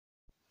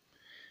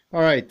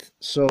All right,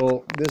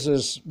 so this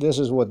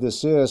is what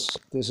this is.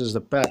 This is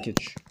the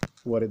package,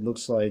 what it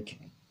looks like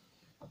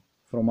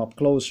from up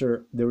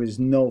closer. There is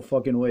no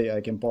fucking way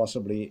I can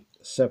possibly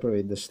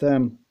separate the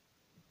stem.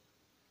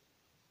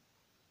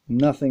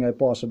 Nothing I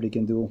possibly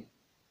can do.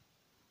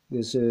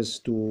 This is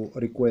to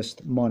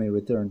request money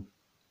return.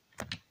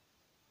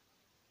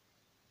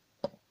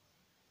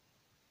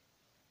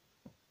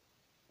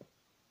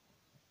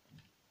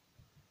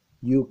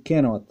 You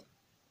cannot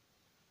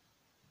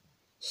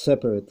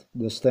separate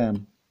the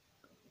stem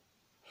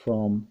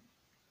from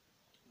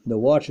the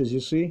watch, as you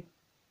see.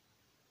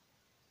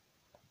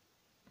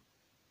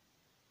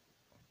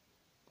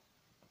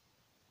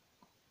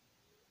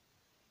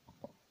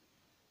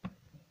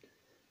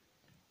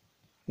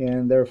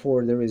 And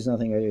therefore there is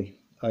nothing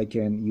I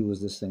can use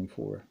this thing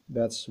for.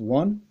 That's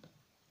one.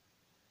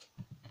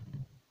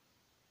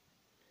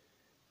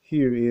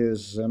 Here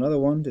is another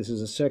one. This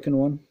is a second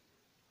one.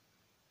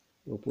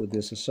 We'll put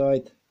this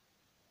aside.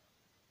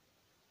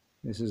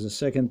 This is the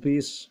second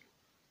piece.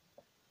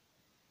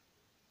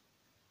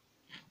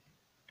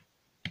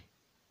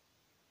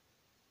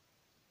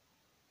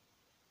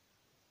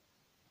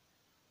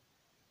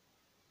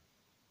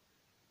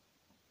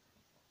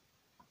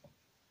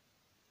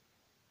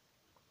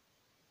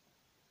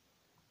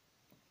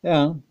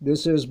 Yeah,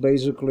 this is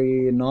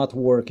basically not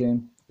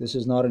working. This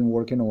is not in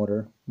working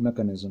order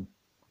mechanism.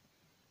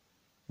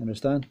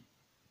 Understand?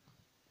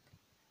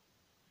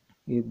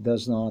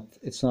 It's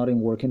not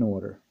in working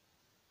order.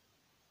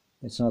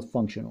 It's not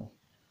functional.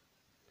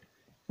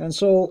 And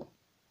so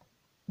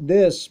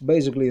this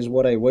basically is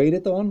what I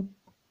waited on,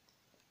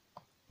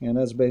 and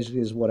that's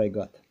basically is what I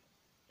got.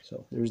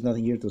 So there's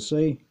nothing here to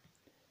say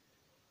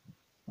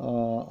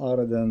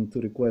other than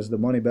to request the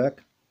money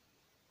back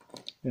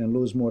and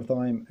lose more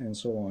time and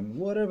so on.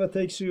 Whatever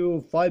takes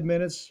you 5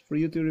 minutes for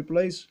you to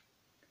replace,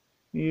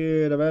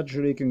 it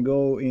eventually can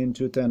go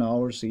into 10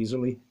 hours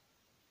easily.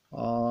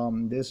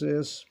 This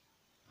is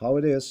how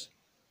it is.